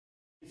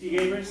See,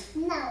 Gabers?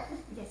 No.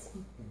 Yes.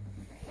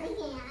 I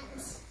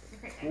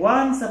can't.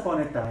 Once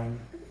upon a time,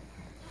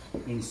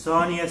 in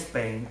sunny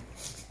Spain,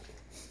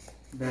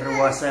 there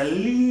was a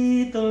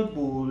little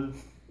bull,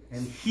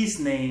 and his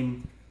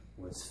name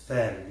was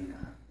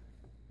Ferdinand.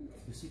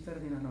 You see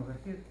Ferdinand over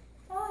here?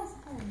 Oh, it's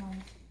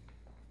Ferdinand.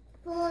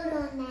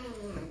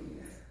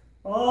 Ferdinand.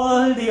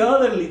 All the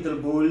other little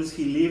bulls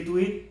he lived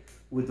with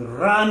would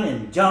run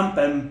and jump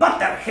and butt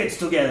their heads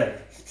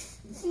together.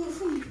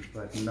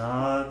 But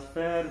not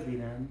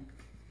Ferdinand.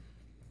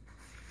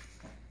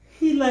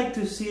 He liked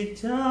to sit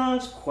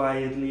just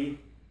quietly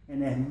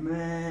and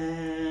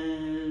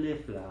smell the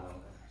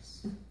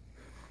flowers.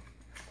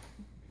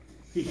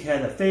 He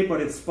had a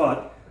favorite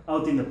spot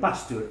out in the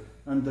pasture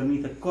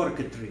underneath a cork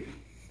tree.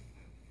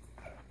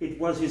 It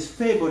was his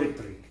favorite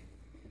tree,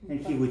 and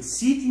he would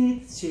sit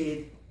in its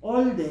shade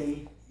all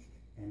day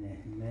and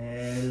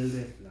smell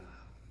the flowers.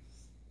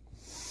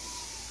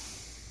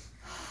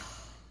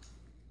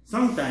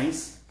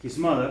 Sometimes his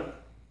mother,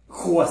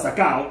 who was a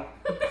cow,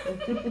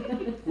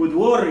 would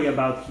worry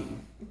about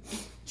him.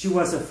 She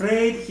was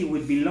afraid he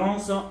would be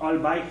lonesome all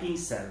by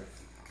himself.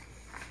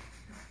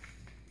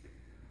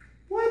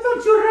 "Why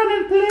don't you run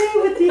and play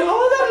with the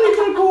other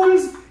little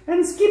bulls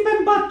and skip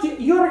and butt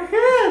your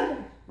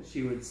head?"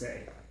 she would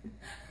say.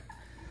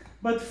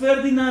 But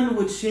Ferdinand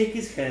would shake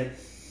his head.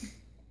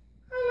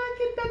 "I like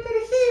it better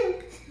here,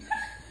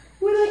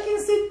 where I can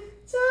sit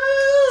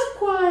just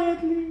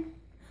quietly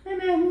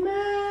and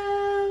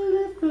smell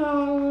the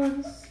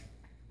flowers."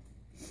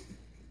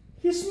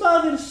 His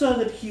mother saw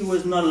that he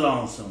was not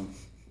lonesome,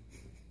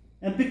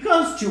 and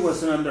because she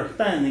was an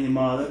understanding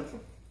mother,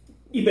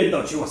 even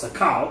though she was a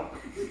cow,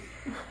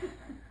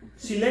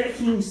 she let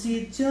him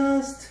sit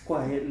just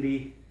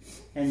quietly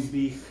and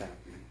be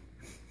happy.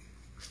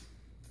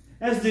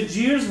 As the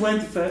years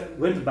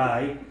went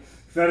by,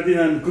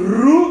 Ferdinand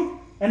grew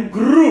and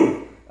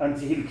grew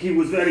until he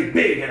was very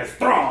big and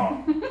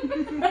strong.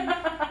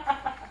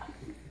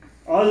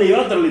 All the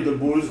other little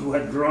bulls who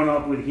had grown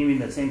up with him in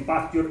the same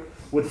pasture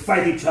would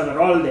fight each other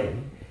all day.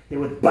 They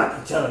would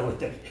butt each other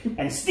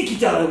and stick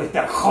each other with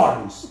their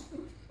horns.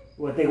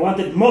 What they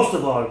wanted most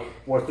of all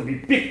was to be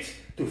picked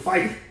to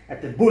fight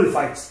at the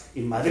bullfights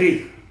in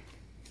Madrid.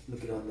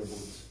 Look at all the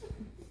bulls.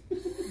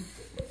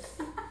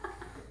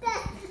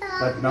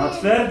 But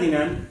not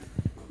Ferdinand.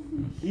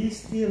 He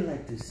still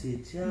liked to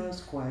sit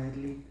just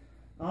quietly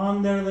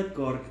under the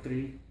cork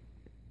tree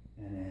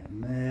and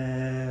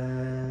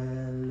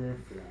smell the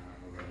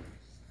flowers.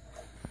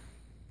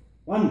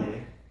 One day,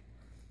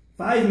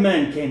 5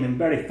 men came in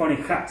very funny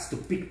hats to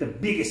pick the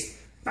biggest,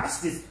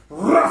 fastest,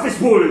 roughest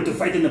bull to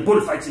fight in the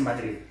bullfights in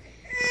Madrid.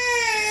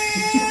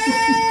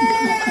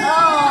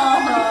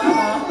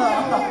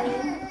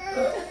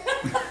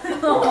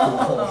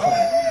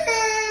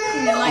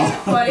 You like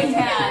funny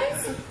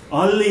hats.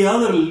 All the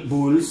other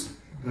bulls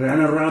ran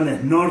around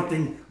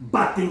snorting,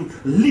 butting,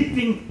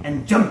 leaping,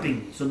 and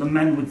jumping, so the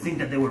men would think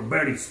that they were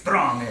very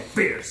strong and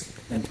fierce,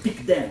 and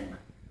pick them.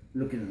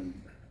 Look at them,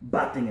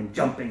 butting and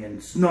jumping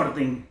and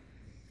snorting,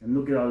 and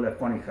look at all their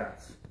funny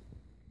hats.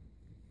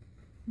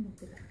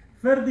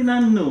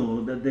 Ferdinand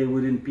knew that they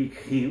wouldn't pick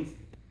him,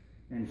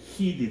 and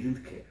he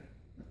didn't care.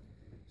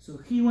 So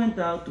he went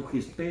out to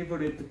his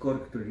favorite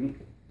cork tree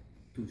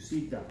to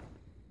sit down.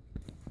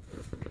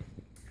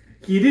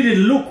 He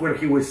didn't look where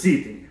he was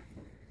sitting,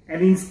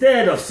 and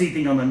instead of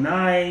sitting on the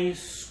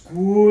nice,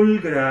 cool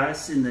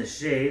grass in the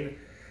shade,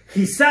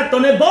 he sat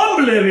on a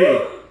bumblebee.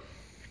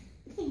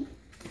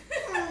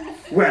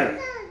 Well,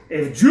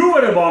 if you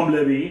were a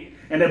bumblebee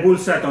and a bull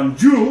sat on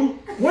you,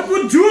 what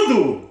would you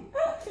do?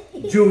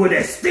 You would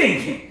sting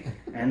him,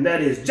 and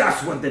that is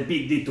just what the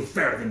bee did to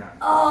Ferdinand.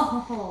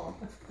 Oh.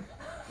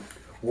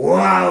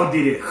 Wow,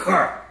 did it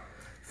hurt!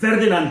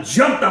 Ferdinand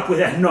jumped up with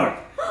a snort,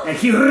 and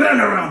he ran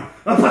around,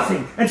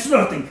 butting and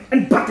snorting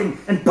and butting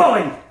and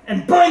bowing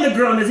the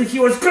ground as if he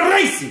was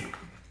crazy.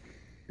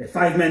 The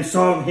 5 men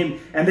saw him,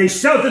 and they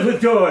shouted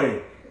with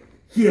joy.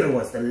 Here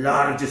was the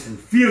largest and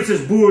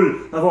fiercest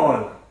bull of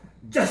all,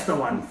 just the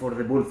one for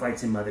the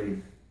bullfights in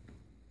Madrid.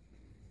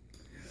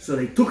 So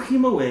they took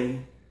him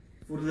away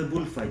for the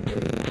bullfight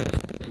day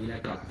in a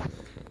car.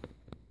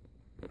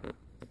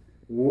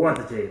 What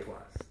a day it was!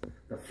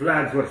 The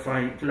flags were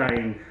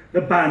flying,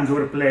 the bands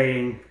were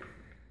playing,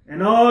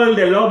 and all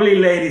the lovely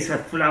ladies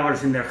had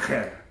flowers in their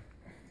hair.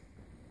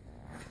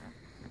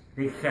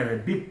 They had a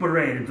big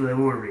parade into the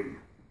bull ring.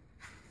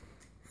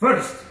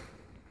 First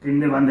came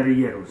the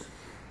banderilleros,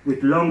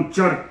 with long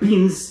sharp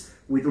pins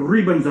with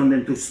ribbons on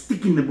them to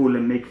stick in the bull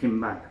and make him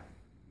mad.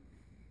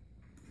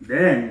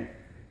 Then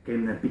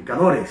came the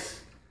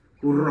picadores,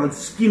 who rode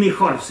skinny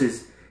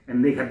horses,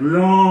 and they had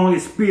long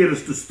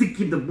spears to stick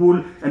in the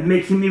bull and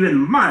make him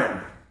even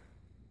madder.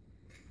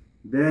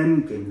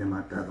 Then came the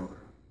matador,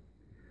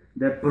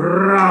 the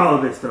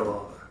proudest of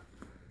all.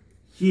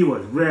 He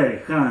was very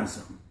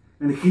handsome,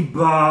 and he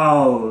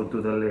bowed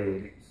to the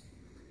ladies.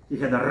 He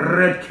had a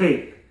red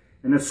cape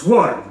and a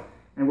sword,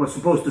 and was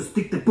supposed to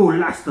stick the bull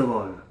last of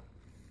all.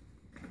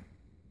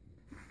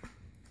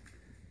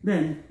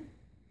 Then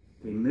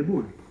came the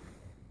bull,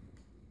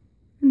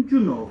 and You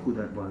know who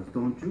that was,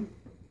 don't you?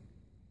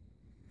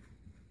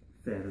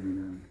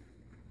 Ferdinand.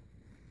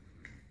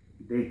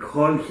 They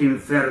called him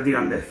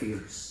Ferdinand the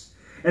Fierce,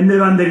 and the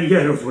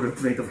banderilleros were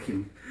afraid of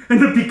him,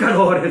 and the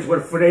picadores were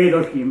afraid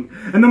of him,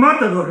 and the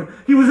matador,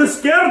 he was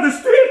scared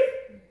stiff.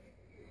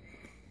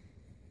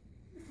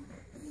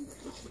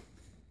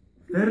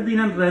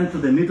 Ferdinand ran to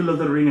the middle of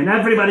the ring, and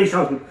everybody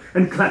shouted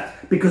and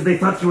clapped because they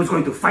thought he was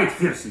going to fight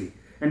fiercely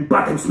and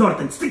butt and snort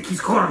and stick his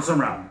horns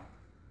around.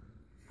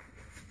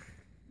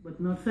 But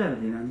not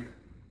Ferdinand.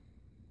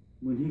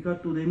 When he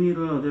got to the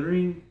middle of the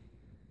ring,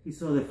 he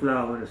saw the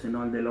flowers and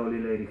all the lovely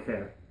lady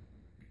hair.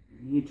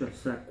 And he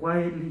just sat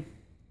quietly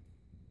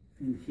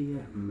and he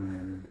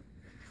smiled.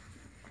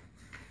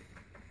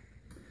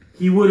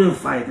 He wouldn't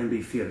fight and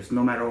be fierce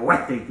no matter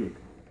what they did.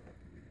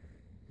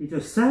 He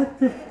just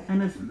sat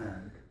and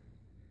smiled.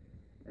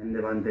 And the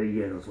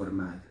banderilleros were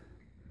mad.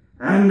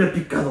 And the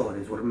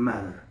picadores were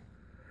madder.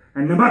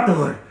 And the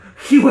matador,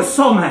 he was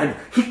so mad,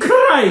 he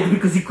cried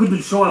because he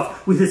couldn't show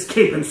off with his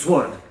cape and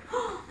sword.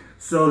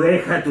 So they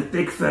had to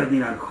take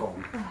Ferdinand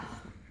home.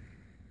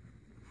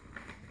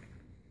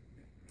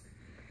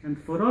 And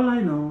for all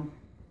I know,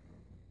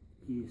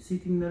 he is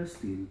sitting there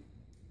still,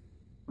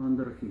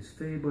 under his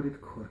favorite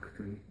cork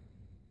tree,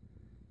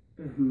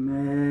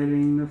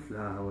 smelling the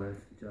flowers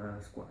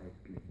just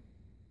quietly.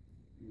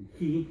 And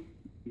he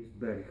is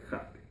very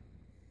happy.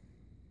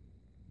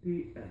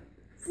 The end.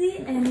 The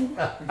end.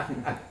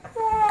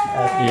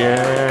 Yay!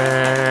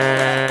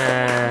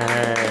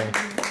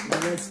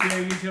 Did that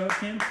scare you,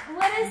 Joaquin?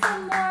 What is the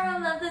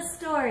moral of the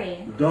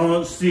story?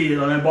 Don't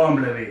steal on a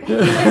bumblebee.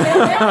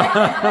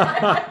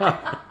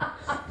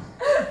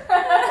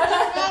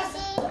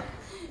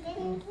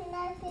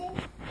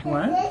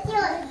 What?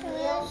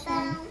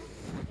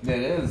 It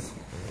is.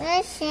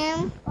 That's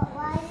him.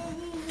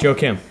 Joe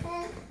Kim.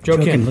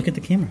 Look at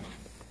the camera.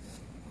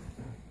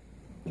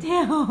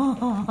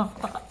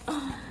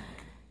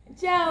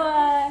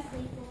 Joa.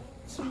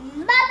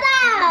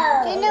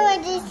 Baba! Do you know what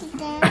this is?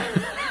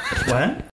 What?